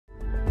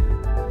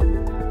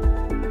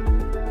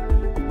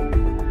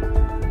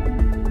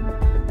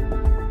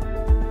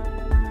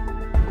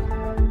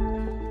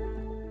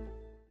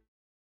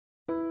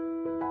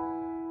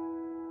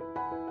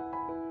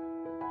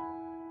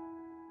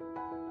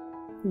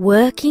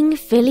Working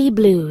Philly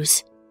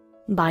Blues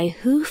by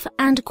Hoof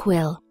and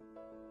Quill.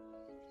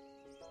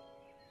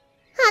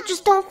 I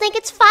just don't think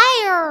it's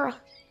fair.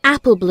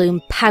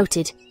 Applebloom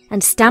pouted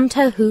and stamped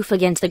her hoof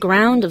against the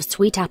ground of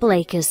Sweet Apple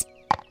Acres.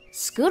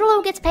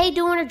 Scootaloo gets paid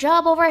doing her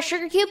job over at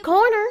Sugar Cube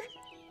Corner.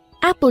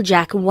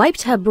 Applejack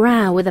wiped her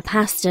brow with a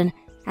pastern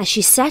as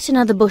she set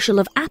another bushel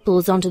of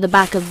apples onto the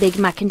back of Big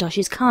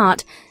Macintosh's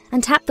cart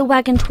and tapped the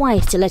wagon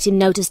twice to let him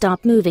know to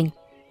stop moving.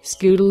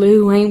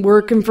 Scootaloo ain't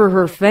working for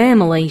her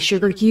family,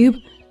 Sugar Cube.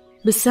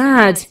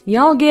 Besides,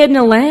 y'all get an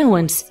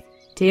allowance,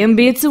 10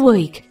 bits a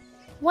week.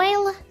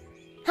 Well,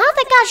 I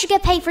think I should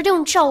get paid for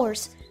doing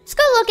chores.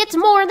 Scootaloo gets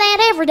more of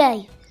that every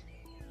day.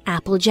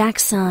 Applejack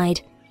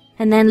sighed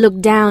and then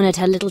looked down at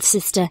her little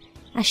sister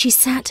as she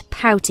sat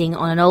pouting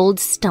on an old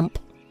stump.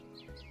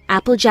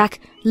 Applejack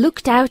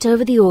looked out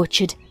over the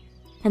orchard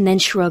and then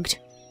shrugged.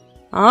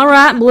 All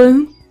right,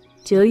 Bloom.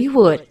 Tell you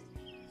what,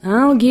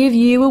 I'll give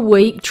you a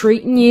week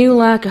treating you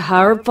like a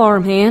hired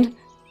farmhand.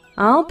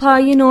 I'll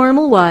pay you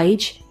normal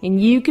wage, and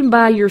you can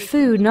buy your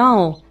food and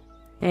all.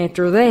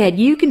 After that,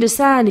 you can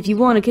decide if you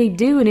want to keep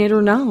doing it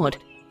or not.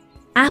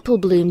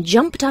 Applebloom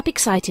jumped up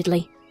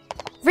excitedly.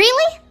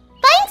 Really?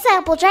 Thanks,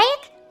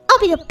 Applejack. I'll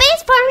be the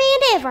best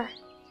farmhand ever.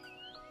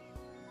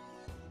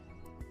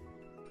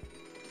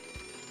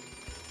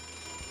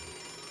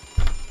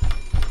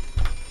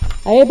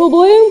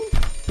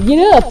 Applebloom,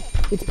 get up.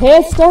 It's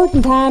past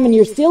starting time and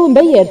you're still in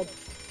bed.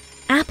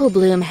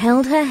 Applebloom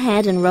held her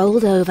head and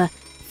rolled over,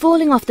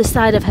 falling off the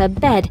side of her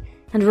bed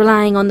and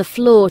relying on the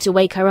floor to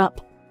wake her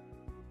up.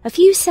 A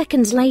few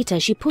seconds later,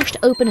 she pushed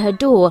open her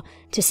door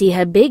to see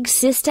her big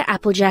sister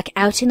Applejack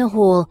out in the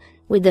hall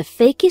with the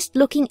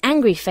fakest-looking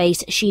angry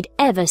face she'd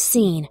ever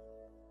seen.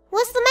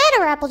 What's the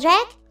matter,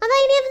 Applejack?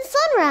 I ain't even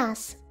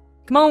sunrise.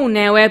 Come on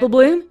now,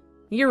 Applebloom.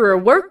 You're a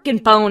working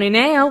pony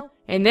now,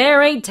 and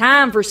there ain't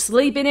time for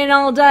sleeping in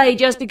all day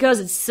just because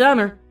it's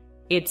summer.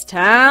 It's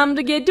time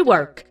to get to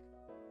work.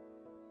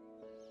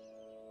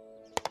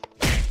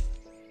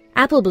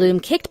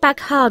 Applebloom kicked back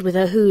hard with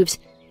her hooves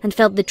and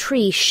felt the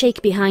tree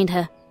shake behind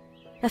her.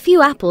 A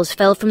few apples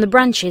fell from the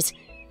branches,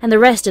 and the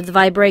rest of the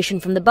vibration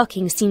from the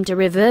bucking seemed to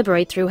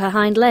reverberate through her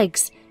hind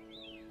legs.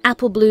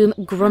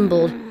 Applebloom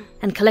grumbled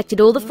and collected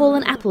all the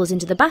fallen apples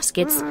into the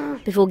baskets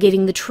before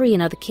giving the tree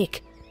another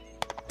kick.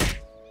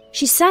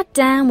 She sat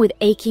down with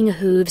aching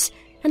hooves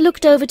and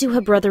looked over to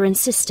her brother and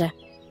sister.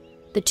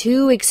 The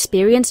two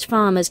experienced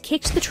farmers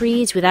kicked the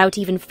trees without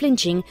even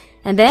flinching,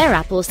 and their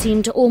apples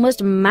seemed to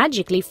almost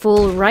magically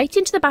fall right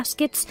into the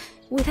baskets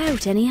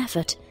without any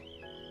effort.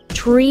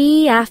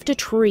 Tree after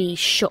tree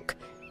shook,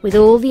 with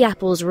all the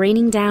apples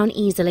raining down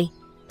easily.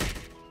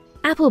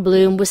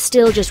 Applebloom was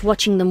still just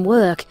watching them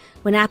work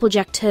when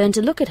Applejack turned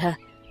to look at her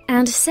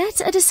and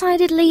set a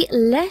decidedly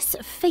less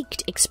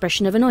faked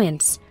expression of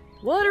annoyance.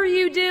 What are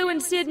you doing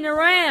sitting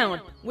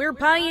around? We're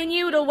paying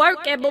you to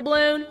work,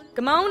 Applebloom.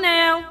 Come on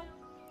now.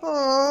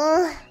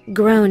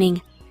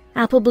 Groaning,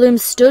 Applebloom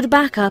stood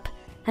back up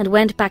and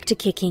went back to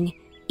kicking,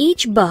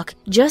 each buck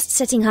just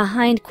setting her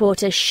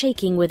hindquarters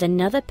shaking with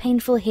another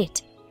painful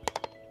hit.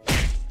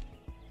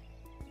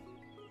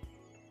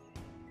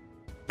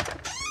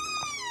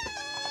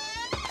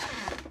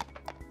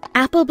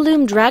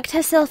 Applebloom dragged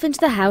herself into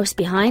the house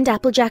behind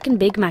Applejack and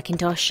Big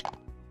Macintosh.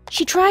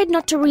 She tried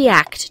not to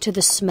react to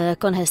the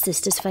smirk on her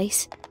sister's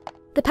face.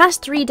 The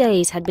past 3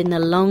 days had been the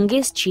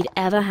longest she'd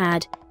ever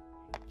had.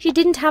 She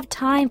didn't have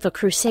time for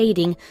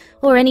crusading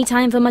or any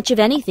time for much of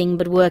anything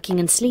but working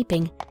and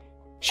sleeping.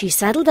 She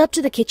saddled up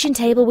to the kitchen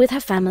table with her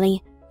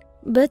family,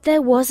 but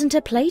there wasn't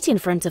a plate in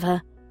front of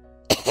her.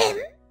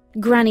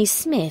 Granny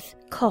Smith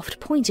coughed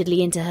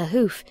pointedly into her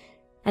hoof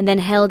and then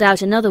held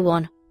out another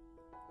one.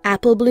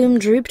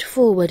 Applebloom drooped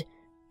forward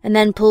and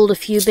then pulled a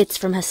few bits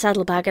from her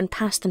saddlebag and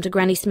passed them to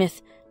Granny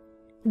Smith.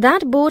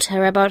 That bought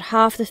her about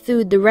half the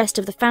food the rest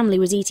of the family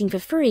was eating for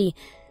free,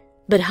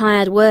 but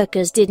hired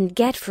workers didn't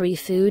get free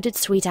food at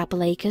Sweet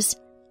Apple Acres.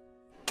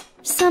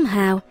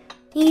 Somehow,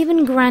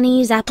 even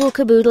Granny's apple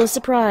caboodle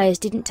surprise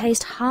didn't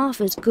taste half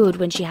as good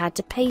when she had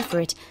to pay for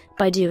it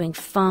by doing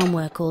farm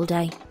work all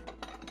day.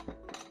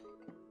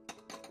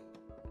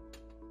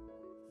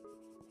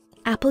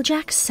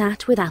 Applejack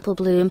sat with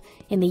Applebloom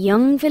in the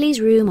young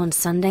filly's room on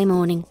Sunday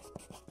morning.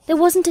 There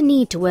wasn't a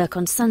need to work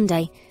on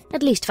Sunday,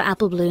 at least for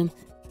Applebloom,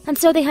 and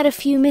so they had a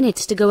few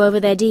minutes to go over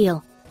their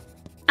deal.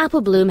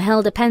 Applebloom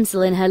held a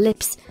pencil in her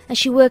lips as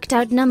she worked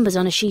out numbers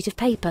on a sheet of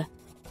paper.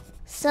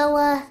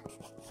 So,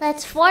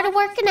 that's 40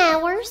 working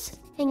hours,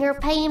 and you're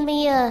paying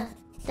me,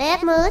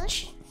 that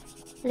much.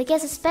 And I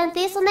guess I spent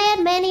this and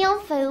that money on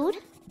food.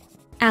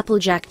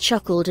 Applejack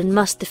chuckled and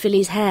mussed the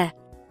filly's hair.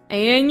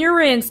 And your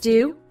rent's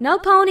due. No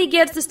pony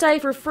gets to stay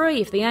for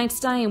free if they ain't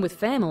staying with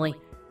family.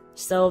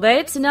 So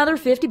that's another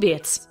 50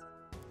 bits.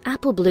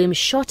 Applebloom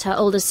shot her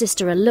older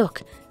sister a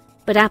look,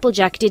 but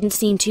Applejack didn't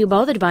seem too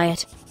bothered by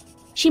it.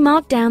 She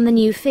marked down the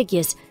new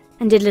figures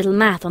and did little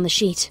math on the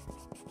sheet.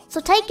 So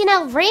taking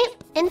out rent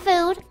and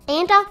food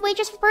and dock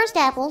wages for burst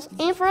apples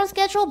and for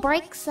unscheduled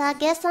breaks, I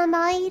guess I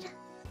made.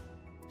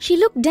 She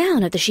looked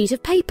down at the sheet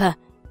of paper.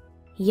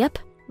 Yep,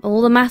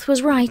 all the math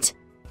was right.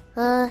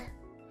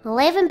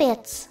 11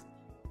 bits.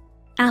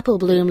 Apple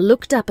Bloom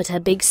looked up at her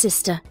big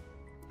sister.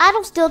 I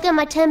don't still get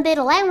my 10-bit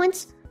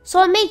allowance, so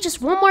I make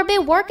just one more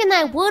bit work than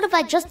I would if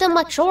I just done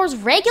my chores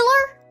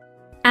regular?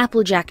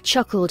 Applejack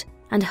chuckled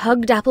and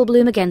hugged Apple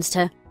Bloom against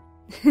her.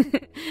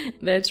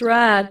 That's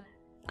right.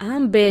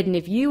 I'm betting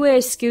if you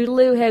asked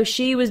Scootaloo how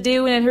she was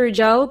doing at her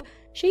job,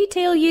 she'd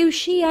tell you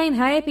she ain't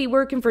happy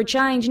working for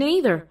change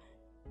neither.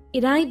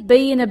 It ain't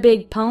being a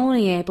big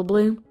pony, Apple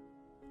Bloom.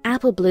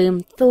 Apple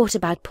Bloom thought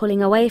about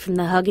pulling away from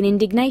the hug in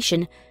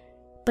indignation,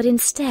 but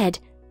instead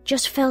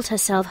just felt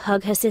herself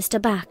hug her sister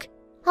back.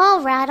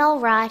 All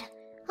right.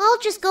 I'll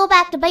just go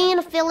back to being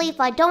a filly if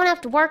I don't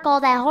have to work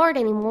all that hard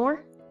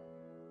anymore.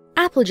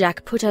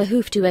 Applejack put her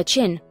hoof to her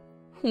chin.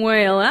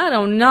 Well, I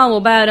don't know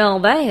about all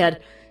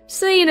that.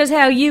 Seeing as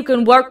how you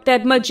can work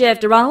that much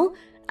after all,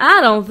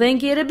 I don't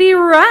think it'd be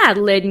right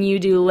letting you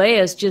do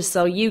less just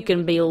so you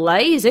can be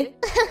lazy.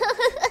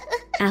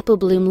 Apple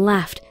Bloom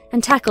laughed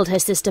and tackled her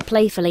sister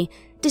playfully,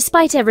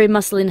 despite every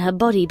muscle in her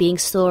body being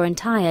sore and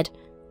tired.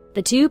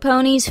 The two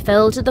ponies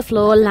fell to the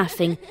floor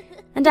laughing,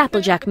 and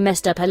Applejack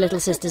messed up her little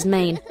sister's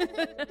mane.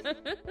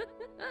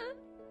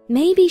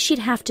 Maybe she'd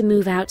have to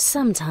move out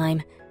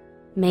sometime.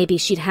 Maybe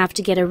she'd have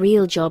to get a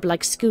real job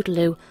like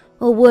Scootaloo,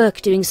 or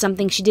work doing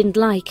something she didn't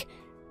like.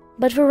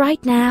 But for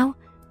right now,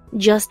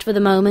 just for the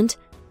moment,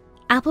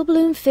 Apple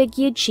Bloom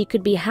figured she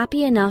could be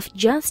happy enough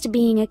just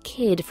being a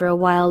kid for a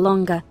while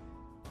longer.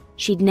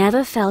 She'd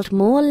never felt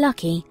more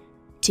lucky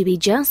to be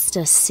just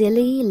a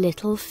silly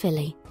little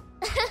filly.